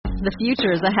The future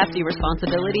is a hefty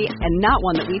responsibility and not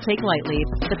one that we take lightly.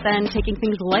 But then, taking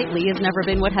things lightly has never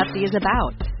been what Hefty is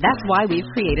about. That's why we've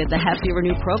created the Hefty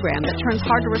Renew program that turns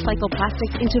hard-to-recycle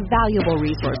plastics into valuable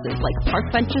resources like park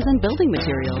benches and building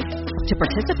materials. To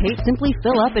participate, simply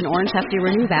fill up an orange Hefty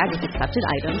Renew bag with accepted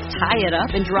items, tie it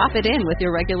up, and drop it in with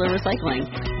your regular recycling.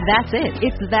 That's it.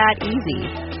 It's that easy.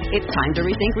 It's time to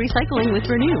rethink recycling with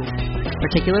Renew.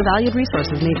 Particular valued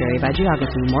resources may vary by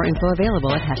geography. More info available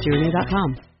at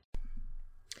heftyrenew.com.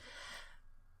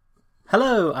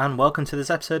 Hello and welcome to this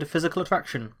episode of Physical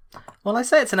Attraction. Well, I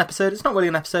say it's an episode, it's not really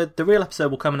an episode. The real episode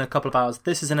will come in a couple of hours.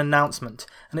 This is an announcement,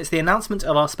 and it's the announcement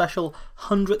of our special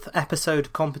 100th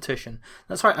episode competition.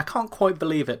 That's right, I can't quite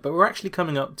believe it, but we're actually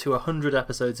coming up to 100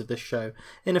 episodes of this show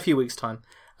in a few weeks' time,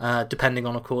 depending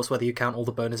on, of course, whether you count all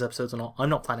the bonus episodes or not. I'm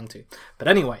not planning to. But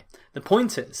anyway, the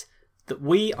point is that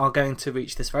we are going to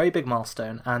reach this very big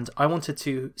milestone, and I wanted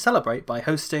to celebrate by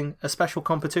hosting a special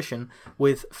competition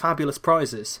with fabulous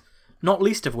prizes. Not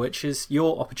least of which is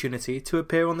your opportunity to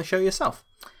appear on the show yourself.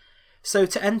 So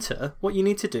to enter, what you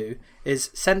need to do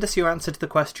is send us your answer to the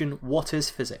question, what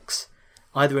is physics?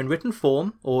 Either in written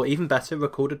form, or even better,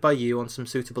 recorded by you on some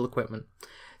suitable equipment.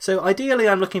 So ideally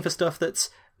I'm looking for stuff that's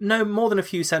no more than a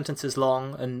few sentences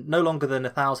long, and no longer than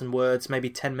 1,000 words, maybe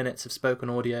 10 minutes of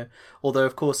spoken audio. Although,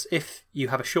 of course, if you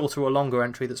have a shorter or longer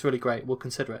entry that's really great, we'll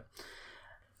consider it.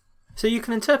 So you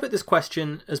can interpret this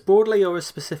question as broadly or as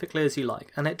specifically as you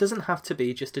like, and it doesn't have to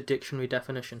be just a dictionary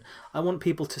definition. I want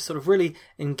people to sort of really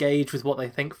engage with what they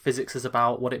think physics is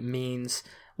about, what it means.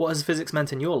 What has physics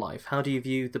meant in your life? How do you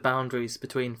view the boundaries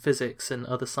between physics and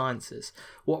other sciences?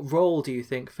 What role do you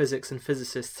think physics and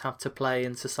physicists have to play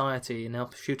in society in our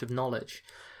pursuit of knowledge?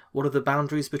 What are the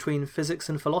boundaries between physics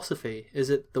and philosophy? Is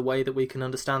it the way that we can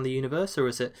understand the universe, or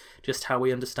is it just how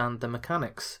we understand the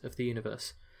mechanics of the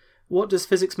universe? What does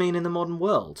physics mean in the modern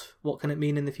world? What can it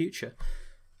mean in the future?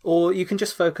 Or you can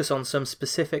just focus on some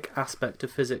specific aspect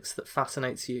of physics that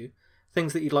fascinates you,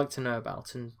 things that you'd like to know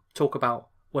about, and talk about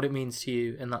what it means to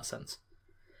you in that sense.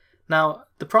 Now,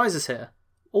 the prizes here.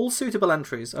 All suitable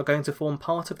entries are going to form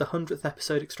part of the 100th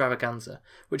episode extravaganza,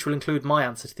 which will include my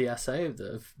answer to the essay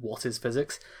of what is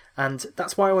physics, and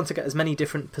that's why I want to get as many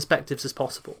different perspectives as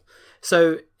possible.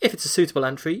 So, if it's a suitable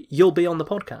entry, you'll be on the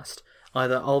podcast.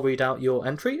 Either I'll read out your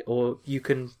entry, or you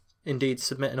can indeed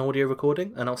submit an audio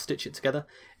recording and I'll stitch it together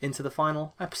into the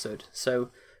final episode. So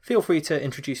feel free to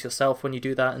introduce yourself when you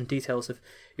do that and details of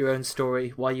your own story,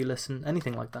 why you listen,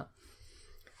 anything like that.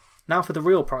 Now for the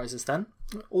real prizes then.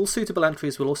 All suitable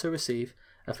entries will also receive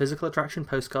a Physical Attraction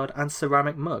postcard and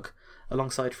ceramic mug,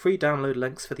 alongside free download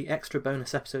links for the extra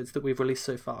bonus episodes that we've released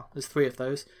so far. There's 3 of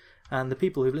those, and the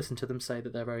people who've listened to them say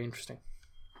that they're very interesting.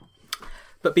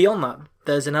 But beyond that,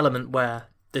 there's an element where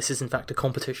this is in fact a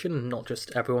competition and not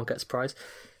just everyone gets a prize.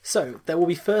 So there will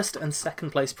be first and second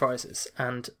place prizes,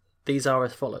 and these are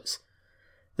as follows.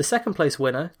 The second place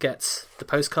winner gets the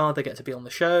postcard, they get to be on the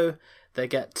show, they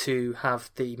get to have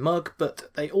the mug,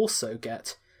 but they also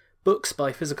get books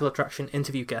by Physical Attraction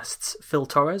interview guests Phil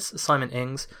Torres, Simon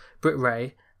Ings, Britt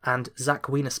Ray, and Zach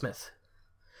Wienersmith.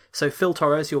 So Phil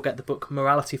Torres, you'll get the book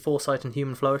Morality, Foresight and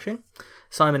Human Flourishing.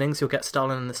 Simon Ings, you'll get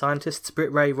Stalin and the Scientists.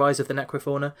 Britt Ray, Rise of the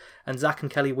Necrofauna. And Zach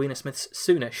and Kelly Wienersmith's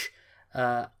Soonish.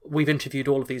 We've interviewed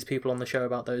all of these people on the show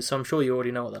about those, so I'm sure you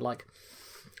already know what they're like.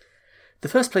 The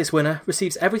first place winner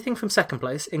receives everything from second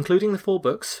place, including the 4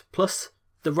 books, plus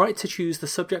the right to choose the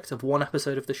subject of 1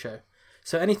 episode of the show.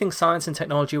 So anything science and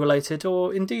technology related,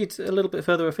 or indeed a little bit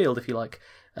further afield if you like.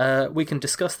 We can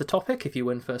discuss the topic if you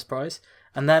win first prize,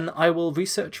 and then I will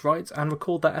research, write and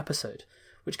record that episode,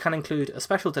 which can include a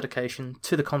special dedication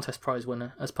to the contest prize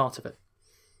winner as part of it.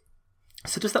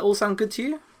 So does that all sound good to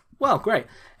you? Well, great.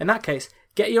 In that case,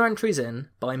 get your entries in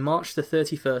by March the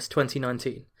 31st,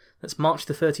 2019. That's March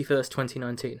the 31st,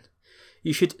 2019.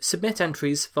 You should submit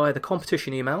entries via the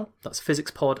competition email, that's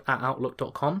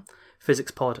physicspod@outlook.com,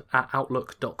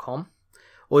 physicspod@outlook.com,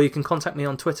 or you can contact me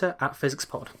on Twitter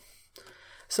 @physicspod.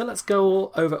 So let's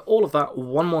go over all of that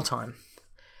one more time.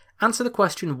 Answer the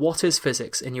question, what is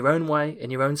physics, in your own way, in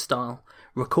your own style.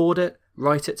 Record it,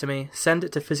 write it to me, send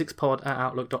it to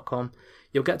physicspod@outlook.com.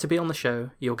 You'll get to be on the show,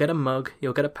 you'll get a mug,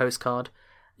 you'll get a postcard,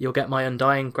 you'll get my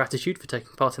undying gratitude for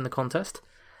taking part in the contest.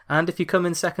 And if you come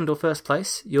in second or first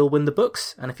place, you'll win the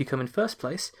books, and if you come in first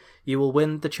place, you will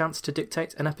win the chance to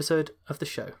dictate an episode of the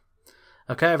show.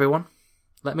 Okay, everyone,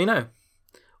 let me know.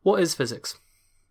 What is physics?